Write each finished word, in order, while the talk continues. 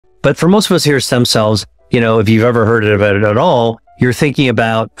But for most of us here, stem cells, if you've ever heard about it at all, you're thinking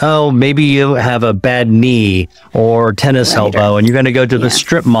about, oh, maybe you have a bad knee or tennis elbow, and you're going to go to the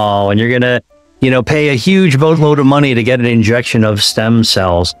strip mall, and you're going to, pay a huge boatload of money to get an injection of stem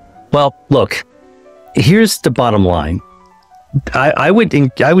cells. Well, look, here's the bottom line. I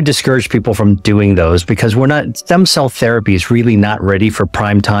would discourage people from doing those because stem cell therapy is really not ready for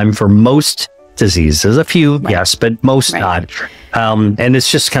prime time for most diseases. A few, yes, but most not. And it's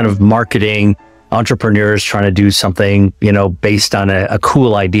just kind of marketing, entrepreneurs trying to do something, based on a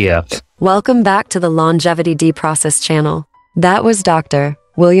cool idea. Welcome back to the Longevity Deprocessed channel. That was Dr.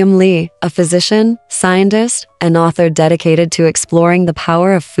 William Li, a physician, scientist, and author dedicated to exploring the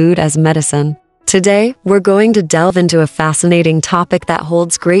power of food as medicine. Today, we're going to delve into a fascinating topic that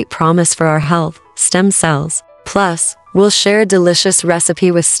holds great promise for our health: stem cells. Plus, we'll share a delicious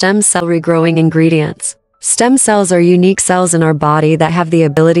recipe with stem cell regrowing ingredients. Stem cells are unique cells in our body that have the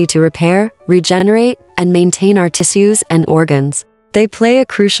ability to repair, regenerate, and maintain our tissues and organs. They play a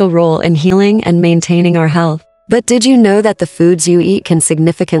crucial role in healing and maintaining our health. But did you know that the foods you eat can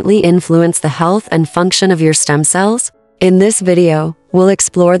significantly influence the health and function of your stem cells? In this video, we'll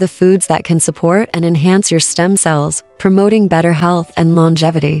explore the foods that can support and enhance your stem cells, promoting better health and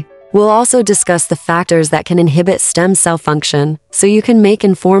longevity. We'll also discuss the factors that can inhibit stem cell function, so you can make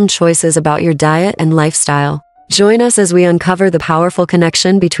informed choices about your diet and lifestyle. Join us as we uncover the powerful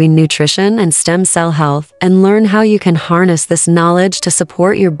connection between nutrition and stem cell health and learn how you can harness this knowledge to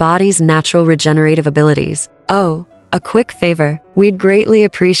support your body's natural regenerative abilities. Oh, a quick favor. We'd greatly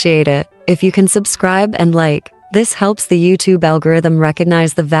appreciate it if you can subscribe and like. This helps the YouTube algorithm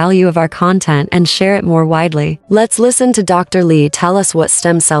recognize the value of our content and share it more widely. Let's listen to Dr. Li tell us what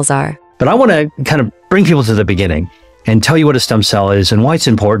stem cells are. But I want to kind of bring people to the beginning and tell you what a stem cell is and why it's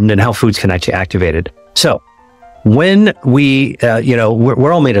important and how foods can actually activate it. So when we,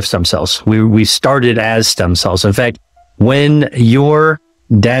 we're all made of stem cells. We started as stem cells. In fact, when your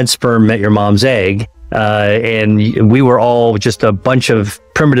dad's sperm met your mom's egg, and we were all just a bunch of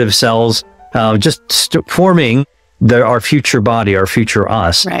primitive cells, forming our future body, our future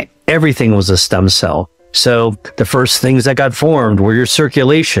us. Right. Everything was a stem cell. So the first things that got formed were your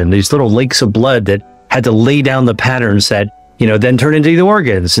circulation, these little lakes of blood that had to lay down the patterns that, then turn into the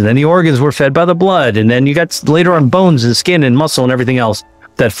organs. And then the organs were fed by the blood. And then you got later on bones and skin and muscle and everything else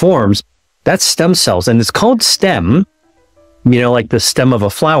that forms. That's stem cells. And it's called stem, like the stem of a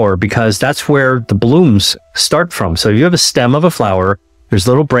flower, because that's where the blooms start from. So if you have a stem of a flower, there's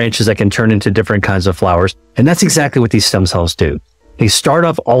little branches that can turn into different kinds of flowers. And that's exactly what these stem cells do. They start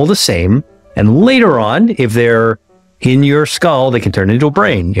off all the same. And later on, if they're in your skull, they can turn into a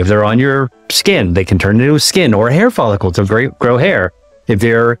brain. If they're on your skin, they can turn into a skin or a hair follicle to grow hair. If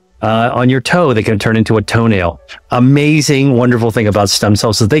they're on your toe, they can turn into a toenail. Amazing, wonderful thing about stem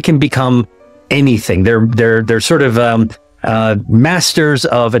cells is they can become anything. They're sort of masters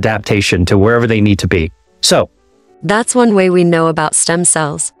of adaptation to wherever they need to be. So that's one way we know about stem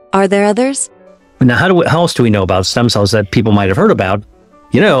cells. Are there others? Now, how else do we know about stem cells that people might have heard about?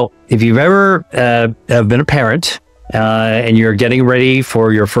 If you've ever have been a parent and you're getting ready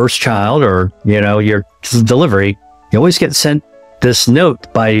for your first child or, your delivery, you always get sent this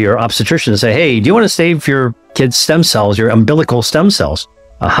note by your obstetrician to say, hey, do you want to save your kid's stem cells, your umbilical stem cells?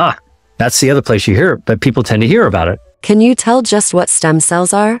 Aha, that's the other place you hear it, but people tend to hear about it. Can you tell just what stem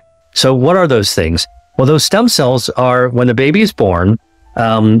cells are? So what are those things? Well, those stem cells are when the baby is born,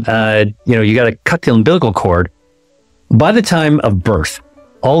 you got to cut the umbilical cord. By the time of birth,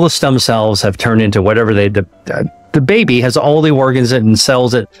 all the stem cells have turned into whatever the baby has all the organs and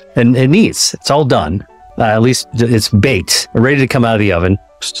cells it needs. It's all done. At least it's baked, ready to come out of the oven.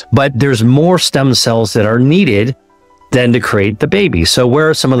 But there's more stem cells that are needed than to create the baby. So where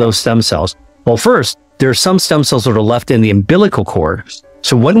are some of those stem cells? Well, first, there are some stem cells that are left in the umbilical cord.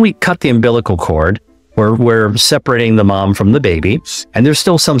 So when we cut the umbilical cord, we're separating the mom from the baby, and there's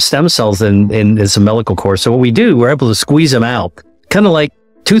still some stem cells in this umbilical cord. So what we do, we're able to squeeze them out, kind of like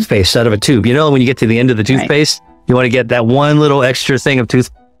toothpaste out of a tube. When you get to the end of the toothpaste, you want to get that one little extra thing of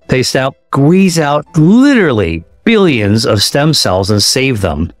toothpaste out, squeeze out literally billions of stem cells and save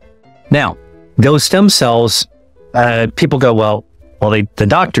them. Now, those stem cells, people go, well, the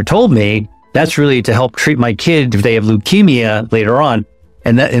doctor told me that's really to help treat my kid if they have leukemia later on.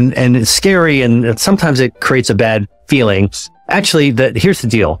 And it's scary, and sometimes it creates a bad feeling. Actually, here's the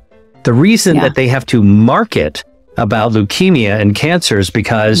deal. The reason that they have to market about leukemia and cancer is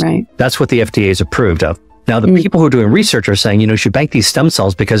because that's what the FDA is approved of. Now, the people who are doing research are saying, you should bank these stem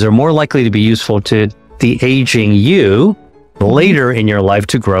cells because they're more likely to be useful to the aging you later in your life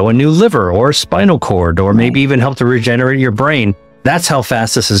to grow a new liver or spinal cord, or maybe even help to regenerate your brain. That's how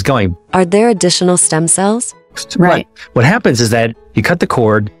fast this is going. Are there additional stem cells? Right. What happens is that you cut the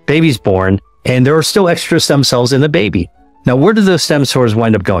cord, baby's born, and there are still extra stem cells in the baby. Now, where do those stem cells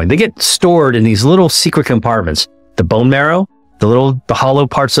wind up going? They get stored in these little secret compartments. The bone marrow, the hollow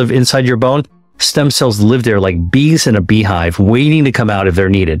parts of inside your bone, stem cells live there like bees in a beehive, waiting to come out if they're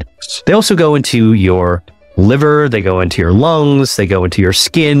needed. They also go into your liver, they go into your lungs, they go into your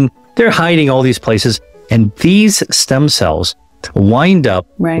skin. They're hiding all these places. And these stem cells wind up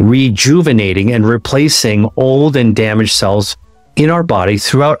rejuvenating and replacing old and damaged cells in our body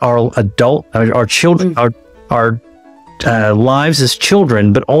throughout our children, our lives as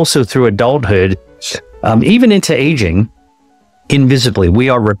children, but also through adulthood, even into aging. Invisibly, we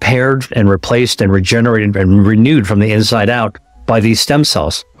are repaired and replaced and regenerated and renewed from the inside out by these stem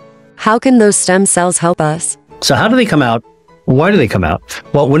cells. How can those stem cells help us? So how do they come out? Why do they come out?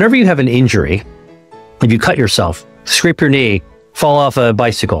 Well, whenever you have an injury, if you cut yourself, scrape your knee, fall off a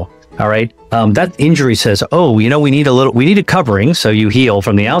bicycle, all right, that injury says, oh, you know, we need a covering, so you heal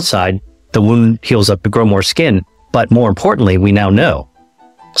from the outside. The wound heals up to grow more skin. But more importantly, we now know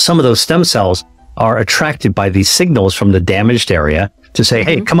some of those stem cells are attracted by these signals from the damaged area to say,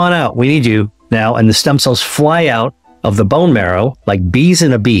 hey, come on out, we need you now. And the stem cells fly out of the bone marrow like bees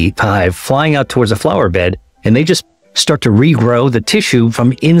in a beehive, flying out towards a flower bed, and they just start to regrow the tissue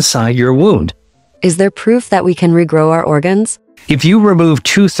from inside your wound. Is there proof that we can regrow our organs? If you remove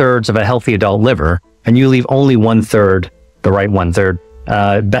 2/3 of a healthy adult liver and you leave only 1/3, the right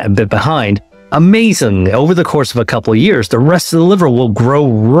 1/3, behind, amazingly, over the course of a couple of years, the rest of the liver will grow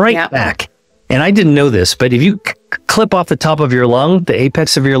back. And I didn't know this, but if you clip off the top of your lung, the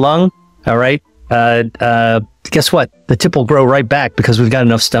apex of your lung, all right, guess what? The tip will grow right back because we've got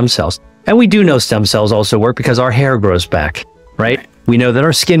enough stem cells. And we do know stem cells also work because our hair grows back, right? We know that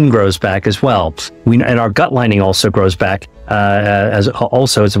our skin grows back as well. And our gut lining also grows back.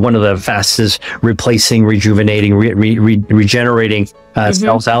 It's one of the fastest replacing, rejuvenating, regenerating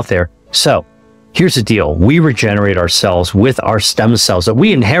cells out there. So here's the deal. We regenerate our cells with our stem cells that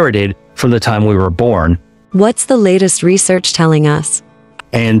we inherited from the time we were born. What's the latest research telling us?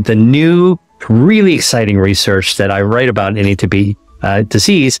 And the new, really exciting research that I write about in ATP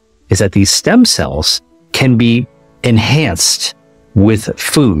disease is that these stem cells can be enhanced with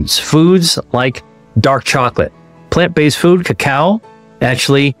foods like dark chocolate. Plant-based food, cacao,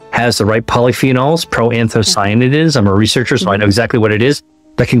 actually has the right polyphenols, proanthocyanidins. I'm a researcher, so I know exactly what it is,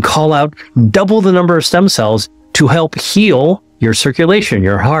 that can call out double the number of stem cells to help heal your circulation,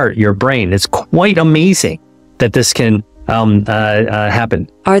 your heart, your brain. It's quite amazing that this can happen.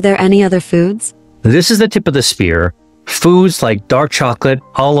 Are there any other foods? This is the tip of the spear. Foods like dark chocolate,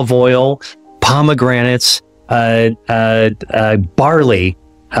 olive oil, pomegranates, barley,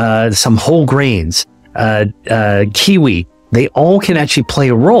 some whole grains, kiwi, they all can actually play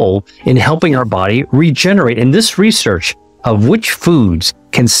a role in helping our body regenerate. And this research of which foods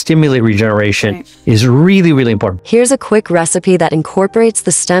can stimulate regeneration is really, really important. Here's a quick recipe that incorporates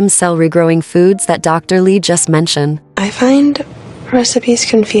the stem cell regrowing foods that Dr. Lee just mentioned. I find recipes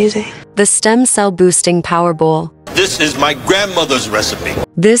confusing. The Stem Cell Boosting Power Bowl. This is my grandmother's recipe.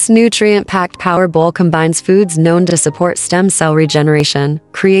 This nutrient-packed power bowl combines foods known to support stem cell regeneration,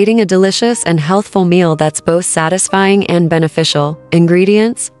 creating a delicious and healthful meal that's both satisfying and beneficial.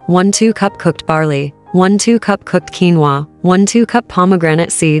 Ingredients: 1 2-cup cooked barley, 1 2-cup cooked quinoa, 1 2-cup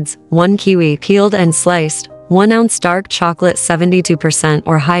pomegranate seeds, 1 kiwi peeled and sliced, 1 ounce dark chocolate 72%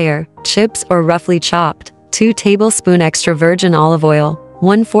 or higher, chips or roughly chopped, 2 tablespoon extra virgin olive oil,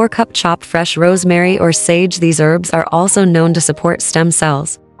 1 4-cup chopped fresh rosemary or sage. These herbs are also known to support stem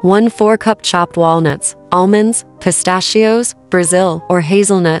cells. 1 4-cup chopped walnuts, almonds, pistachios, Brazil, or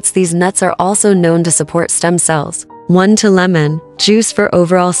hazelnuts. These nuts are also known to support stem cells. 1 lemon juice for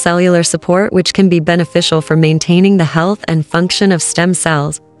overall cellular support, which can be beneficial for maintaining the health and function of stem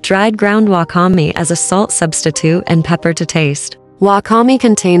cells. Dried ground wakame as a salt substitute, and pepper to taste. Wakame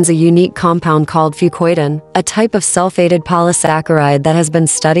contains a unique compound called fucoidan, a type of sulfated polysaccharide that has been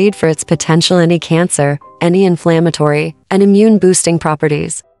studied for its potential anti-cancer, anti-inflammatory, and immune-boosting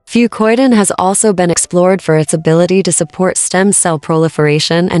properties. Fucoidan has also been explored for its ability to support stem cell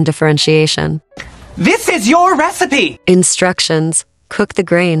proliferation and differentiation. This is your recipe! Instructions: cook the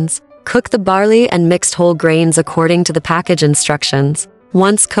grains. Cook the barley and mixed whole grains according to the package instructions.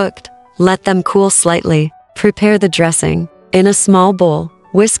 Once cooked, let them cool slightly. Prepare the dressing. In a small bowl,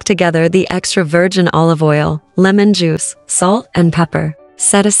 whisk together the extra virgin olive oil, lemon juice, salt, and pepper.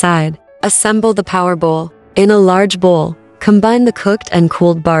 Set aside. Assemble the power bowl. In a large bowl, combine the cooked and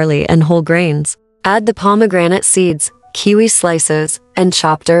cooled barley and whole grains. Add the pomegranate seeds, kiwi slices, and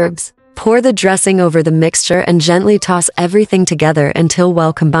chopped herbs. Pour the dressing over the mixture and gently toss everything together until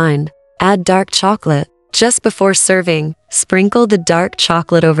well combined. Add dark chocolate. Just before serving, sprinkle the dark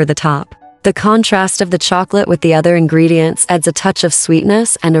chocolate over the top. The contrast of the chocolate with the other ingredients adds a touch of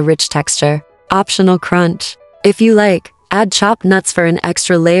sweetness and a rich texture. Optional crunch. If you like, add chopped nuts for an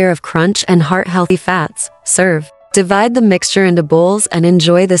extra layer of crunch and heart-healthy fats. Serve. Divide the mixture into bowls and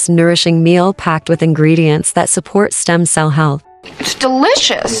enjoy this nourishing meal packed with ingredients that support stem cell health. It's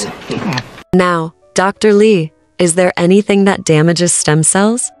delicious. Now, Dr. Lee, is there anything that damages stem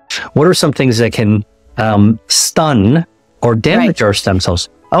cells? What are some things that can stun or damage our stem cells?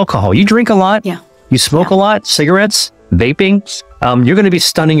 Alcohol. You drink a lot. Yeah. You smoke a lot. Cigarettes, vaping. You're going to be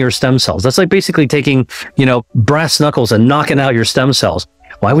stunning your stem cells. That's like basically taking, brass knuckles and knocking out your stem cells.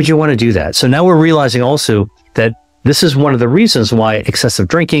 Why would you want to do that? So now we're realizing also that this is one of the reasons why excessive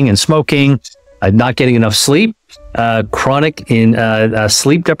drinking and smoking, not getting enough sleep, chronic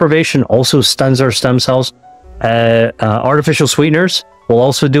sleep deprivation also stuns our stem cells. Artificial sweeteners will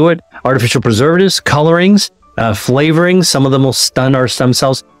also do it. Artificial preservatives, colorings, flavorings, some of them will stun our stem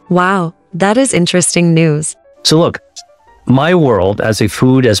cells. Wow, that is interesting news. So look, my world as a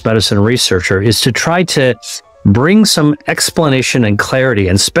food as medicine researcher is to try to bring some explanation and clarity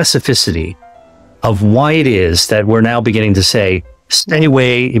and specificity of why it is that we're now beginning to say, stay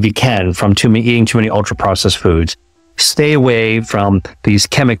away if you can from eating too many ultra processed foods. Stay away from these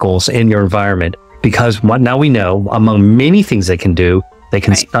chemicals in your environment, because what now we know, among many things they can do, they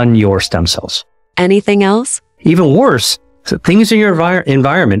can stun your stem cells. Anything else? Even worse, things in your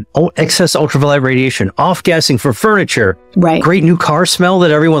environment, excess ultraviolet radiation, off-gassing for furniture, great new car smell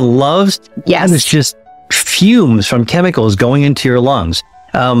that everyone loves. Yes. And it's just fumes from chemicals going into your lungs.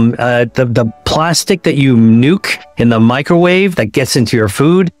 The plastic that you nuke in the microwave that gets into your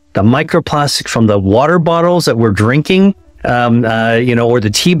food, the microplastic from the water bottles that we're drinking, or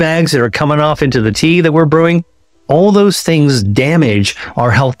the tea bags that are coming off into the tea that we're brewing. All those things damage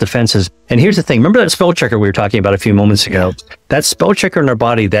our health defenses. And here's the thing. Remember that spell checker we were talking about a few moments ago? That spell checker in our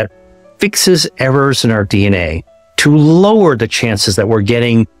body that fixes errors in our DNA to lower the chances that we're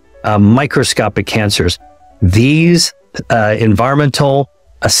getting microscopic cancers. These environmental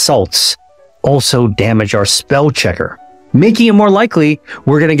assaults also damage our spell checker, making it more likely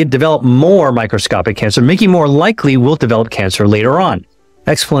we're going to develop more microscopic cancer, making it more likely we'll develop cancer later on.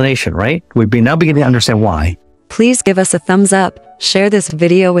 Explanation, right? We've now beginning to understand why. Please give us a thumbs up, share this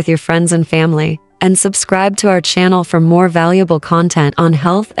video with your friends and family, and subscribe to our channel for more valuable content on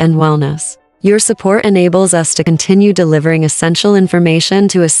health and wellness. Your support enables us to continue delivering essential information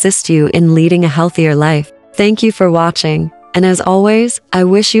to assist you in leading a healthier life. Thank you for watching. And as always, I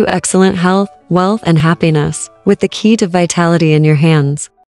wish you excellent health, wealth, and happiness, with the key to vitality in your hands.